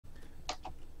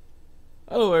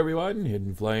Hello everyone,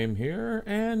 Hidden Flame here,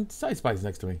 and PsySpy's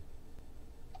next to me.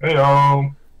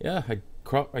 Heyo. Yeah,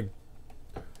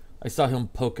 I saw him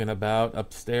poking about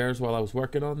upstairs while I was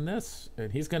working on this,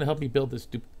 and he's gonna help me build this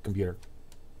stupid computer.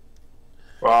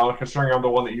 Well, considering I'm the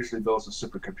one that usually builds a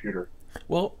supercomputer.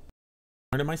 Well,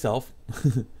 I learned it myself.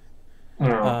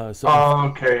 Yeah. So I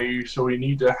Okay, so we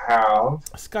need to have.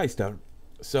 Skystone.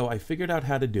 So I figured out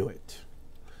how to do it.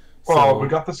 Well, we So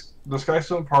got this. The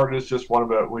Skystone part is just one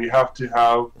of it. We have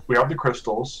the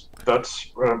crystals. That's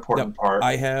an no, important part.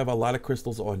 I have a lot of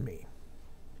crystals on me.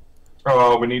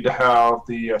 We need to have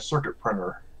the circuit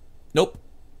printer. Nope.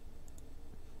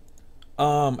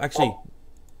 Actually, Oh,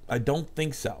 I don't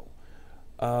think so.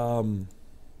 Um,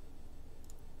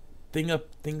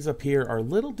 things up here are a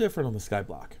little different on the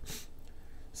Skyblock.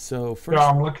 So yeah, first,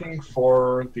 I'm looking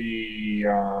for the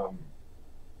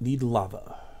need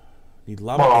lava. Need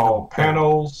lava and a well, barrel.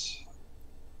 panels.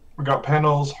 We got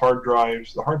panels, hard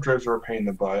drives. The hard drives are a pain in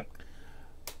the butt.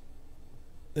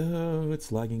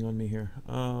 It's lagging on me here.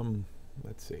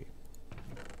 Let's see.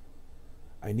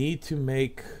 I need to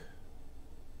make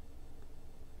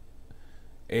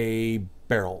a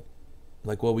barrel,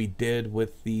 like what we did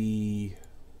with the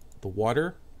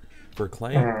water for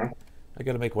clay. Mhm. I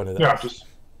gotta make one of Yeah, those.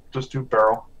 just do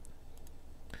barrel.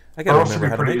 I gotta Barrel should remember be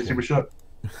how to pretty make easy. one.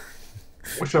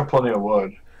 We should have plenty of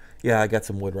wood. Yeah, I got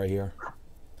some wood right here.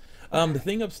 The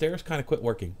thing upstairs kind of quit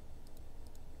working.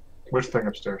 Which thing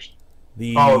upstairs?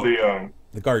 Oh, The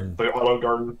the garden. the auto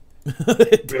garden.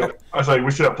 Yeah, Nope. I say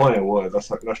we should have plenty of wood.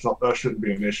 That shouldn't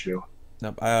be an issue.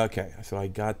 Okay, so I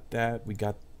got that.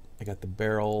 I got the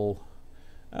barrel.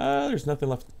 There's nothing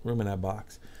left room in that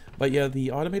box. But yeah,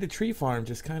 the automated tree farm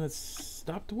just kind of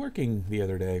stopped working the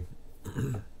other day.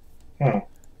 Hmm.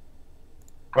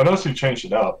 I noticed you changed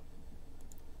it up.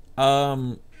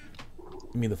 Um,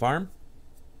 you mean the farm?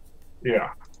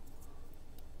 Yeah.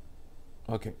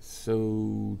 Okay,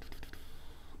 so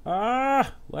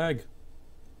lag.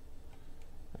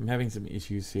 I'm having some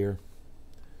issues here.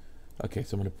 Okay,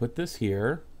 so I'm gonna put this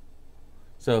here.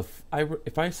 So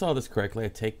if I saw this correctly, I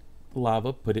take the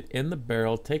lava, put it in the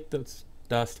barrel, take the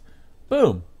dust,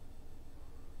 boom,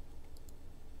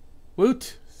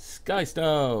 woot,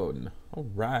 skystone. All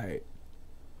right.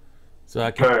 So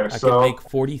Okay. I can So, make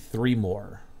 43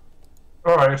 more.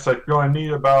 all right. So you're going to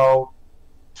need about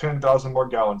 10,000 more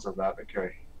gallons of that.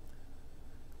 Okay.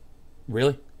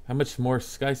 Really? How much more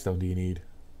skystone do you need?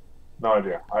 No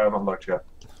idea. I haven't looked yet.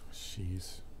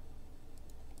 Jeez.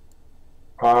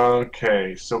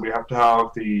 Okay. So we have to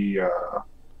have the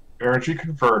energy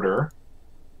converter.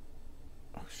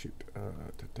 Oh shoot.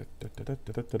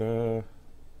 Da.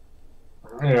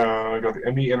 Yeah. We got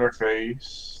the ME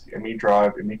interface, the ME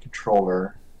drive, ME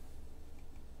controller.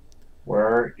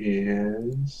 Where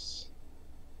is?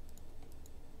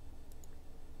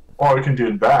 Oh, we can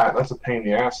do that. That's a pain in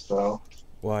the ass, though.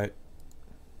 What?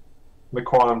 The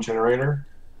quantum generator.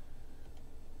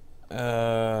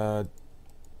 Uh,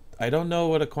 I don't know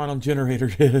what a quantum generator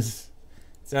is.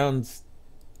 Sounds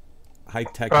high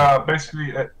tech.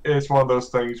 Basically, it's one of those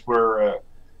things where,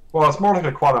 well, it's more like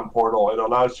a quantum portal. It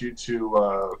allows you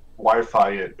to Wi-Fi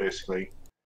it, basically.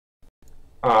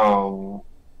 We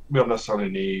don't necessarily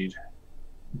need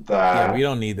Yeah, we that.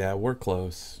 don't need that. We're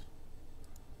close.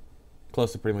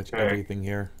 Close to pretty much Okay, everything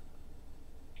here.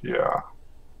 yeah.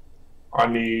 I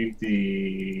need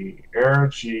the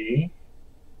energy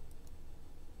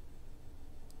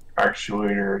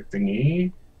actuator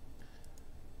thingy.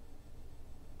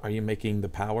 Are you making the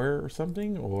power or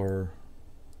something, or?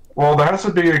 Well, there has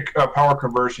to be a power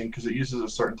conversion because it uses a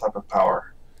certain type of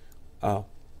power. Oh,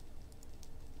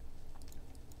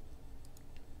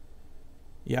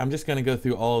 yeah. I'm just gonna go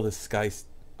through all of the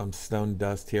stone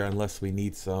dust here, unless we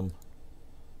need some.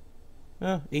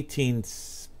 18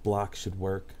 blocks should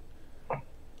work.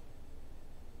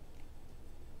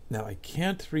 Now I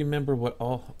can't remember what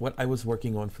I was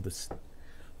working on for this.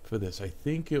 I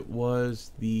think it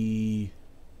was the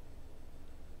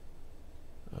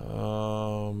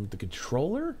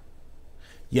controller.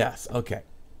 Yes. Okay.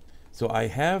 So I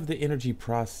have the energy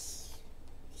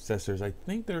processors. I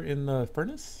think they're in the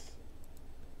furnace.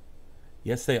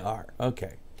 Yes, they are.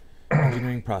 Okay.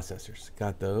 Engineering processors.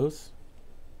 Got those.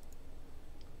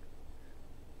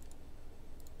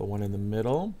 The one in the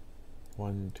middle.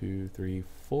 1, 2, 3,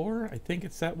 4. I think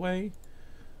it's that way.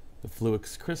 The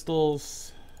Fluix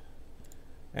crystals.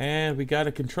 And we got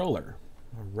a controller.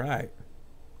 All right.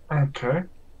 Okay.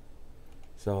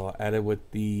 So I'll add it with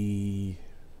the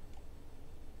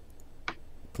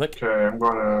click. Okay, I'm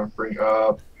going to bring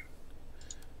up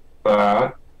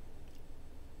that.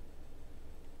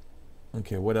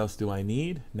 Okay, what else do I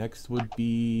need? Next would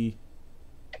be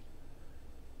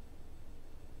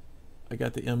I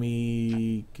got the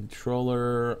ME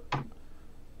controller.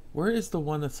 Where is the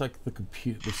one that's like the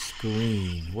the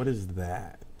screen? What is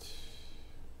that?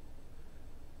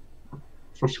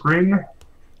 For screen,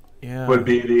 Yeah. would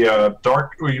be the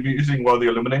dark. Would you be using one of the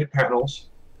illuminate panels?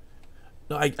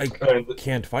 No, I And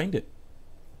can't find it.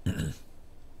 I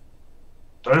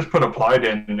just put applied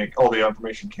in, and all the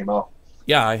information came up.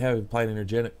 Yeah, I have applied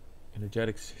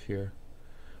energetics here,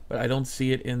 but I don't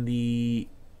see it in the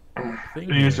thing.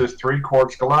 It uses 3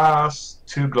 quartz glass,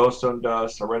 2 glowstone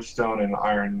dust, a redstone, and an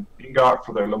iron ingot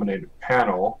for the illuminated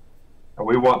panel. And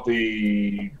we want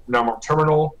the normal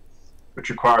terminal, which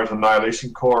requires an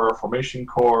annihilation core, a formation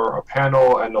core, a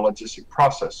panel, and a logistic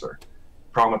processor.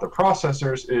 The problem with the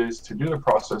processors is to do the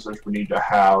processors, we need to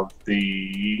have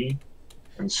the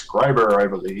inscriber, I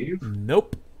believe.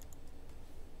 Nope.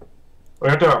 We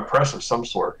have to have a press of some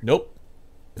sort. Nope.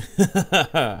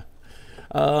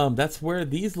 That's where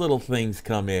these little things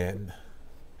come in.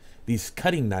 These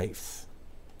cutting knives.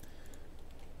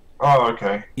 Oh,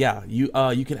 okay. Yeah, you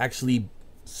can actually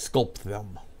sculpt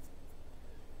them.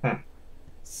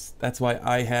 That's why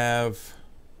I have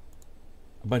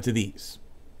a bunch of these.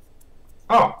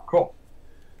 Oh, cool.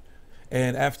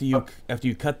 And after you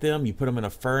cut them, you put them in a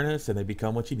furnace, and they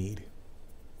become what you need.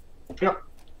 Yep.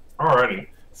 Alrighty.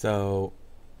 So.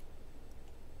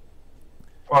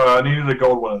 Well, I needed a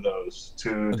gold one of those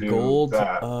to do gold,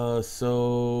 that.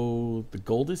 So the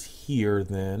gold is here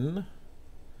then.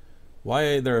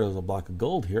 Why there's a block of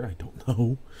gold here, I don't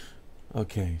know.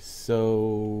 Okay,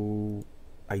 so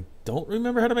I don't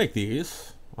remember how to make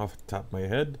these off the top of my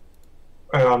head.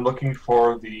 And I'm looking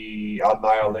for the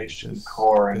annihilation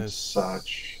core and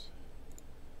such.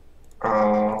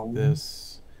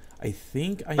 This. I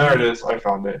think I there need, it is. I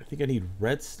found it. I think I need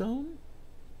redstone.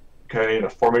 Okay, I need a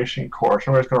formation core.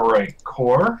 Somebody's going to write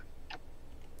core.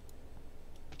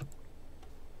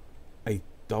 I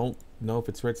don't know if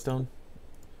it's redstone.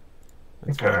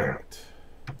 Let's okay.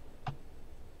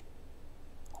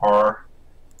 R.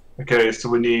 Okay, so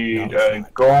we need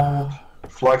gold,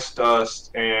 flex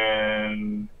dust,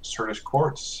 and Certus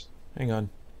quartz. Hang on.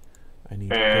 I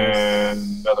need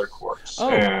and nether quartz. Oh,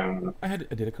 and I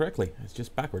did it correctly. It's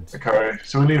just backwards. Okay,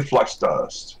 so we need flex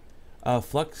dust.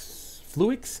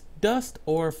 Fluix dust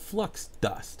or flux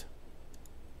dust?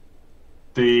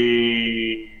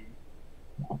 The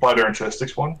Blighter and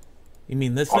Chestics one. You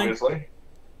mean this obviously. thing?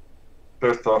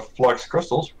 There's the flux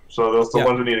crystals, so those are the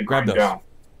ones we need to grind down.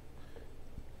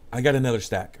 I got another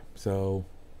stack, so.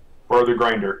 Where the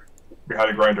grinder? We had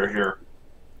a grinder here.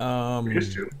 We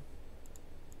used to.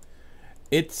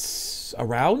 It's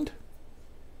around.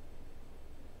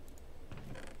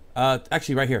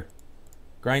 Actually, right here.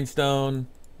 Grindstone,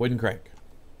 wooden crank.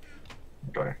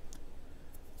 Okay.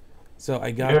 So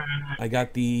I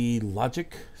got the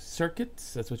logic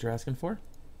circuits. That's what you're asking for?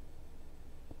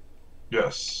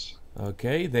 Yes.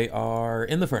 Okay, they are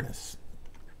in the furnace.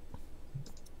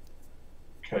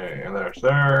 Okay, and there's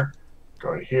there.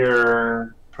 Go in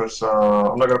here. Put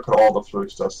some. I'm not gonna put all the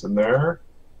flux dust in there.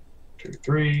 2,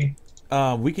 3.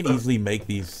 We can easily make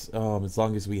these as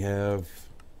long as we have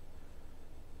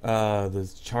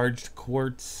the charged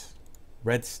quartz,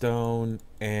 redstone,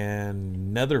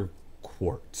 and nether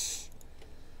quartz.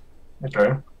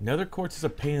 Okay. Nether quartz is a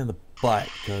pain in the butt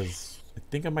because I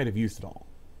think I might have used it all.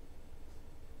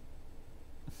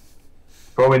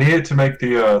 But we need it to make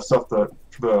the stuff for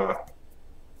the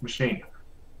machine.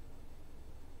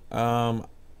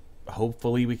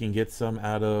 Hopefully we can get some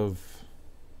out of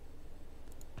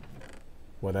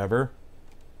whatever.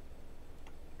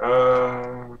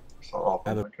 Out of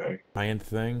okay. Iron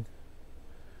thing.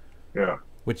 Yeah.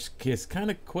 Which is kind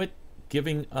of quit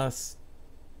giving us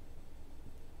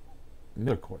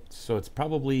nether quartz, so it's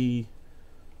probably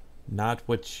not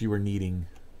what you were needing.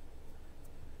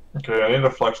 Okay, I need a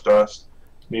flex dust.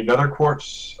 Need nether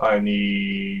quartz. I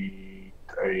need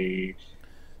a.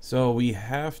 So we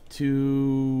have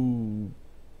to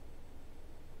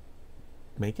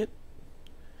make it.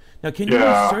 Now, can you use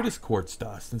Certus quartz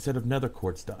dust instead of nether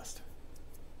quartz dust?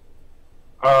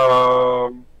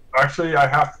 Actually, I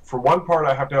have for one part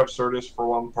I have to have Certus. For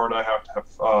one part, I have to have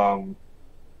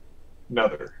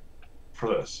nether for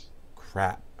this.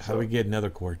 Crap! How do we get nether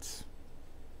quartz?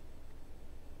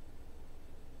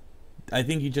 I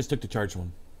think you just took the charged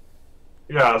one.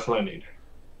 Yeah, that's what I need.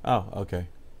 Oh, okay.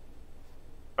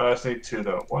 I just need 2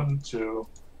 though. 1, 2.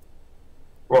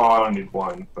 Well, I don't need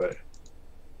 1, but.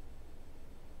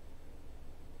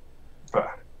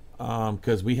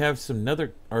 Because we have some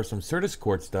nether or some Certus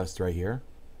quartz dust right here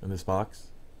in this box.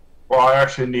 Well, I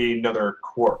actually need another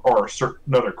quartz or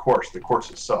another quartz, the quartz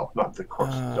itself, not the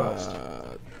quartz dust.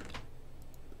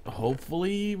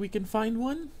 hopefully we can find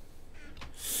one.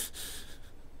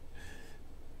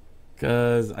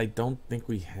 Because I don't think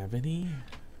we have any.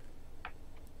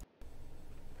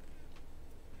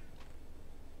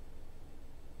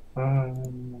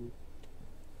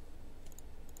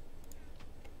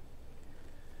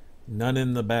 None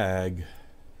in the bag.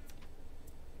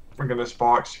 Bring in this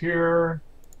box here.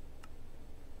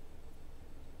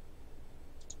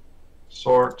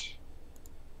 Sort.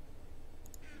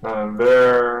 And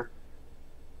there.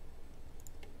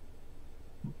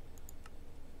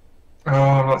 Oh,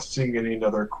 I'm not seeing any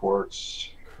nether quartz.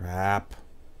 Crap.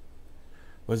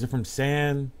 Was it from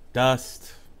sand?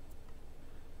 Dust?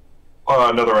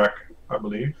 Netherrack, I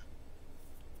believe.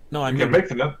 No, I You mean, can make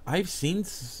the net. I've seen.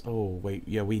 Oh, wait.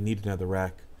 Yeah, we need another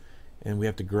rack. And we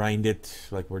have to grind it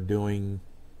like we're doing.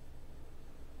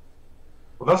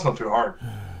 Well, that's not too hard.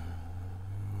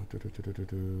 Put it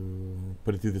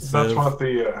through the sieve.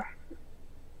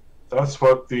 That's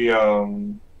what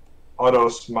the auto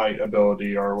smite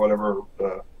ability or whatever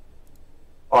the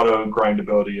auto grind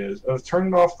ability is. It's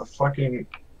turning off the fucking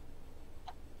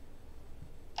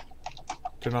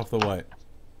Turn off the what?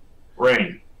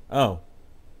 rain. Oh.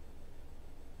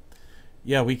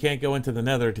 Yeah, we can't go into the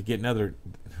nether to get nether.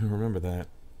 Remember that.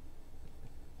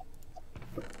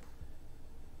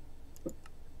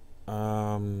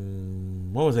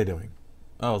 What was I doing?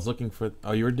 Oh, I was looking for.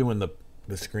 Oh, you were doing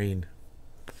the screen.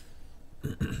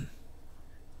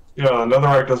 Yeah,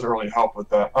 netherrack doesn't really help with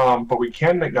that. But we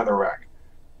can make netherrack.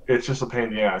 It's just a pain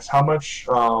in the ass. How much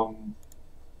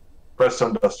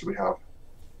redstone dust do we have?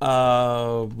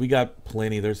 We got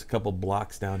plenty. There's a couple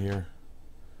blocks down here.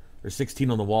 There's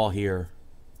 16 on the wall here.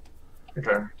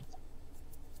 Okay.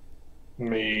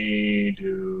 Me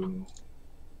do.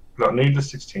 I don't need the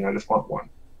 16. I just want one.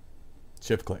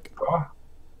 Shift click.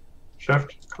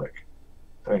 Shift click.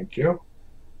 Thank you.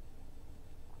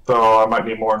 So I might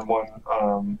need more than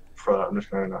one for that. I'm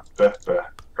just going to grab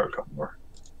a couple more.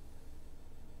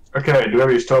 Okay, do we have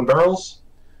any stone barrels?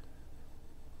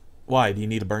 Why? Do you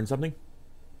need to burn something?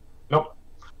 Nope.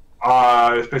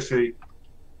 It's basically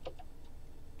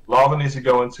lava needs to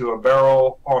go into a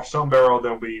barrel or stone barrel,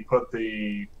 then we put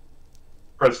the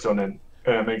redstone in,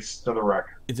 and it makes another rack.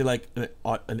 Is it like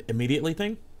an immediately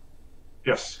thing?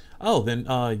 Yes. Oh, then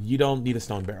you don't need a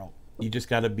stone barrel. You just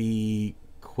got to be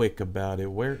quick about it.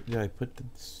 Where did I put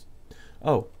this?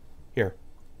 Oh, here.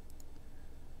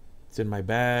 It's in my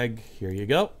bag. Here you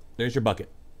go. There's your bucket.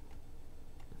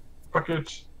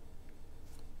 Bucket.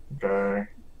 Okay.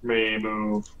 Me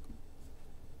move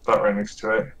that right next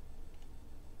to it.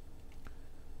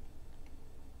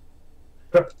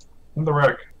 Yep. In the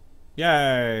rack.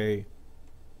 Yay!